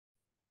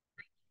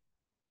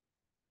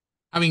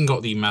Having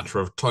got the matter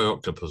of toy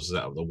octopuses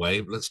out of the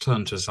way, let's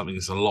turn to something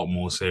that's a lot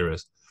more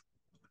serious.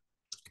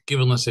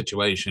 Given the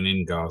situation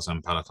in Gaza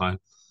and Palestine,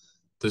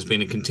 there's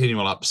been a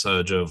continual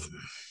upsurge of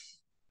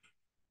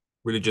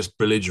religious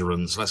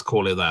belligerence, let's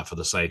call it that for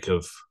the sake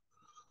of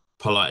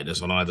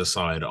politeness on either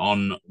side.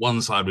 On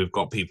one side, we've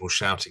got people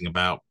shouting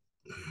about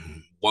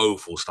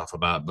woeful stuff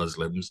about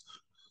Muslims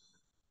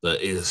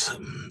that is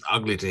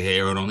ugly to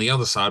hear. And on the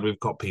other side, we've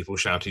got people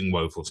shouting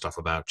woeful stuff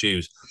about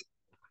Jews.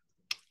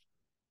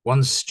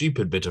 One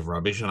stupid bit of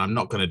rubbish, and I'm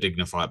not going to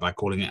dignify it by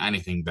calling it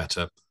anything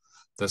better,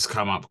 that's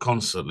come up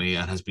constantly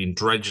and has been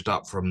dredged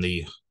up from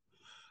the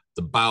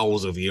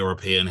bowels of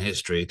European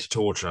history to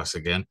torture us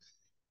again,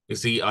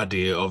 is the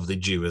idea of the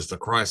Jew as the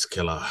Christ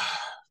killer.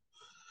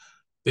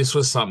 This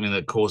was something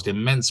that caused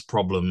immense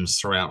problems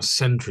throughout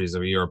centuries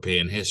of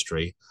European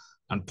history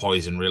and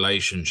poisoned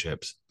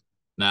relationships.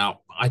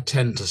 Now, I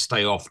tend to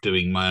stay off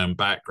doing my own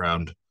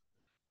background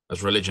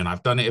as religion.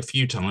 I've done it a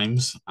few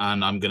times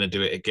and I'm going to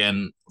do it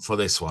again for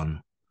this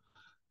one.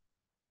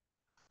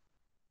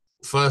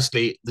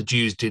 Firstly, the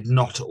Jews did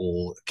not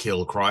all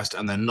kill Christ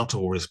and they're not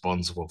all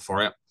responsible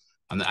for it.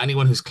 And that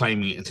anyone who's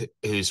claiming it,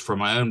 who's from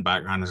my own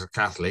background as a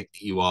Catholic,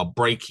 you are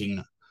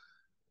breaking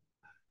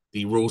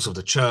the rules of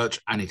the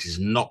church, and it is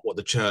not what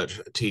the church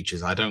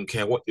teaches. I don't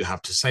care what you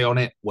have to say on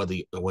it,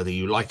 whether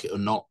you like it or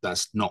not.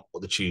 That's not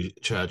what the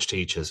church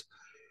teaches.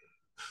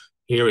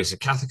 Here is the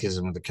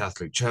Catechism of the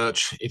Catholic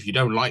Church. If you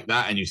don't like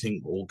that and you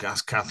think all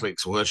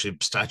Catholics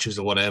worship statues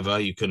or whatever,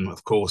 you can,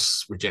 of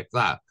course, reject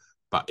that.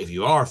 But if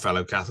you are a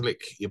fellow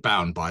Catholic, you're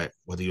bound by it,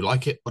 whether you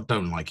like it or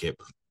don't like it.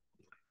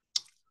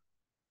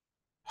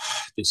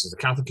 This is the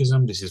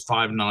Catechism. This is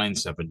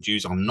 597.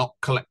 Jews are not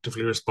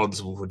collectively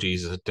responsible for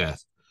Jesus'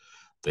 death.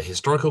 The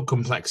historical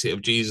complexity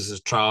of Jesus'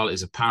 trial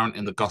is apparent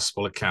in the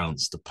gospel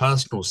accounts. The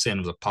personal sin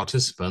of the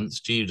participants,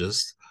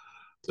 Judas,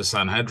 the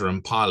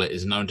Sanhedrin, Pilate,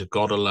 is known to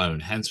God alone.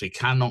 Hence, we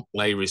cannot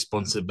lay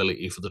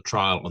responsibility for the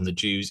trial on the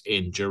Jews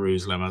in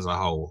Jerusalem as a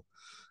whole.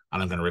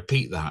 And I'm going to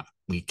repeat that.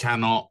 We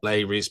cannot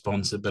lay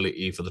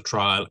responsibility for the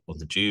trial on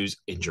the Jews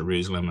in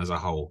Jerusalem as a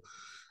whole.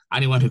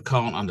 Anyone who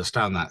can't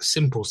understand that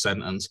simple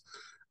sentence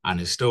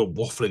and is still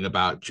waffling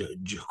about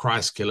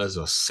Christ killers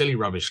or silly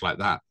rubbish like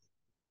that,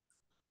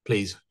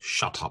 please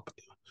shut up.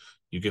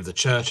 You give the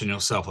church and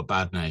yourself a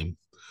bad name.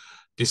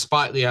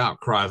 Despite the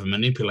outcry of a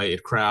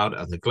manipulated crowd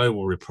and the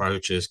global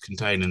reproaches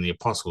contained in the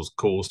apostles'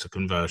 calls to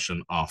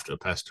conversion after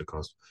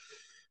Pentecost,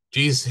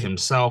 Jesus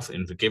himself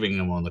in forgiving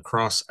them on the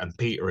cross and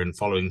Peter in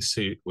following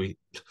suit, we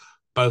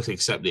both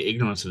accept the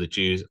ignorance of the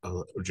Jews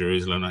of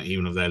Jerusalem and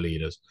even of their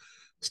leaders.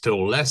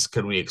 Still less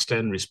can we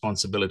extend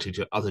responsibility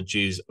to other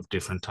Jews of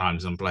different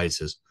times and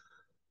places.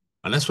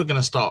 Unless we're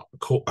going to start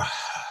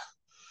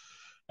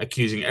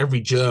accusing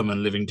every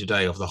German living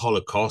today of the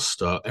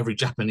Holocaust, or every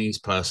Japanese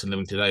person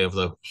living today of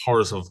the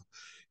horrors of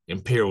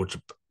Imperial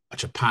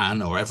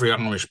Japan, or every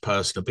Irish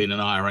person of being an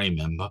IRA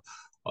member,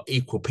 are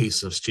equal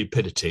pieces of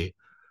stupidity,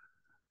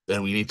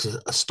 then we need to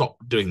stop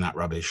doing that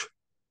rubbish.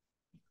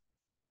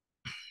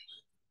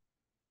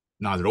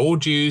 Neither all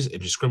Jews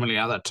indiscriminately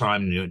at that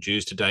time nor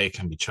Jews today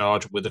can be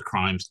charged with the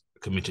crimes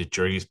committed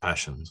during his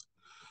passions.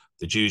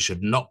 The Jews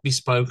should not be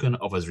spoken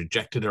of as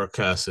rejected or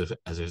accursed,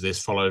 as if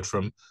this followed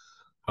from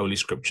Holy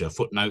Scripture.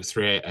 Footnote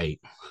 388.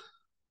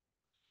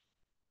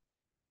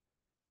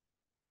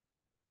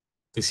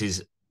 This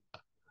is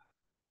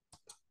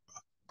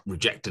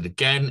rejected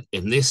again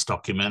in this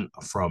document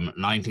from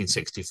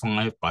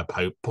 1965 by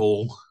Pope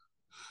Paul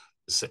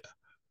V,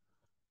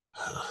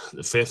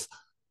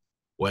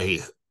 where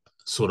he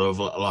sort of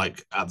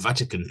like at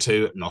Vatican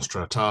II,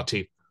 Nostra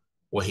Aetate,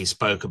 where he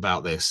spoke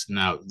about this.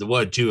 Now, the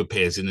word Jew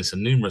appears in this a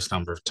numerous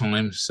number of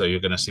times, so you're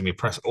going to see me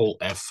press Alt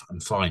F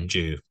and find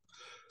Jew,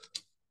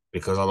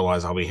 because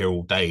otherwise I'll be here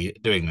all day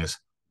doing this.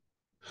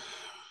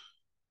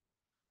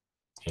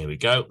 Here we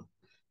go.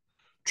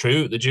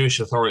 True, the Jewish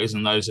authorities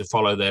and those who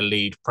follow their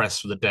lead press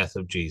for the death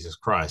of Jesus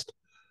Christ.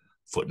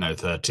 Footnote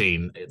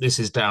 13. This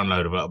is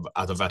downloadable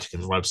at the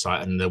Vatican's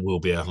website, and there will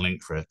be a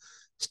link for it.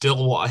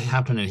 Still, what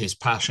happened in his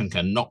passion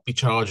cannot be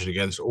charged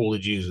against all the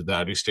Jews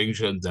without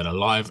distinction, then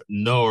alive,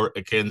 nor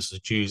against the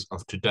Jews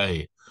of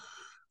today.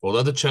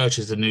 Although the church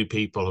is the new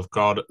people of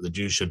God, the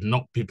Jews should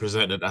not be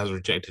presented as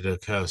rejected or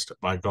cursed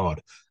by God,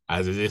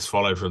 as it is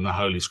followed from the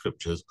Holy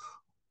Scriptures.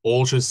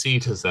 All should see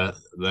to that,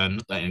 then,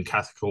 that in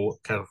Catholic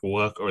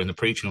work or in the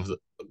preaching of the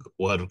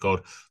word of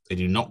God, they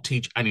do not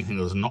teach anything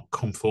that does not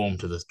conform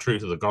to the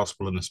truth of the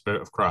gospel and the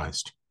Spirit of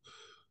Christ.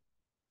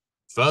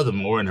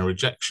 Furthermore, in a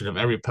rejection of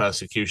every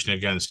persecution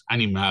against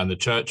any man, the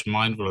church,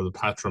 mindful of the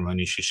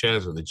patrimony she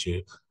shares with the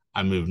Jew,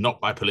 and moved not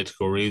by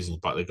political reasons,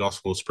 but the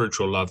gospel's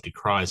spiritual love,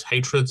 decries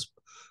hatreds,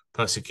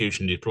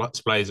 persecution,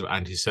 displays of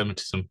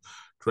anti-Semitism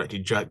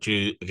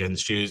directed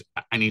against Jews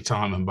at any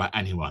time and by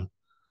anyone.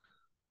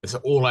 That's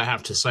all I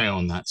have to say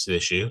on that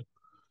issue.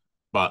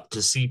 But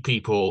to see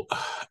people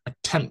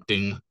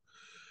attempting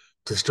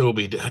to still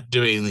be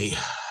doing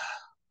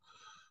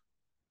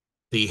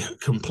the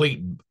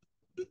complete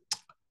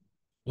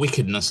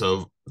wickedness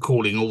of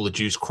calling all the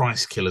Jews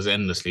Christ killers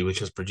endlessly, which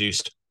has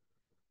produced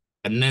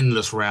an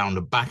endless round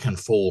of back and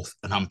forth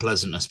and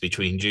unpleasantness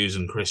between Jews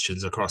and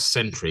Christians across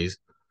centuries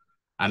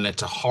and led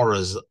to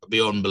horrors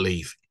beyond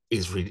belief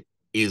is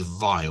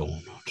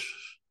vile.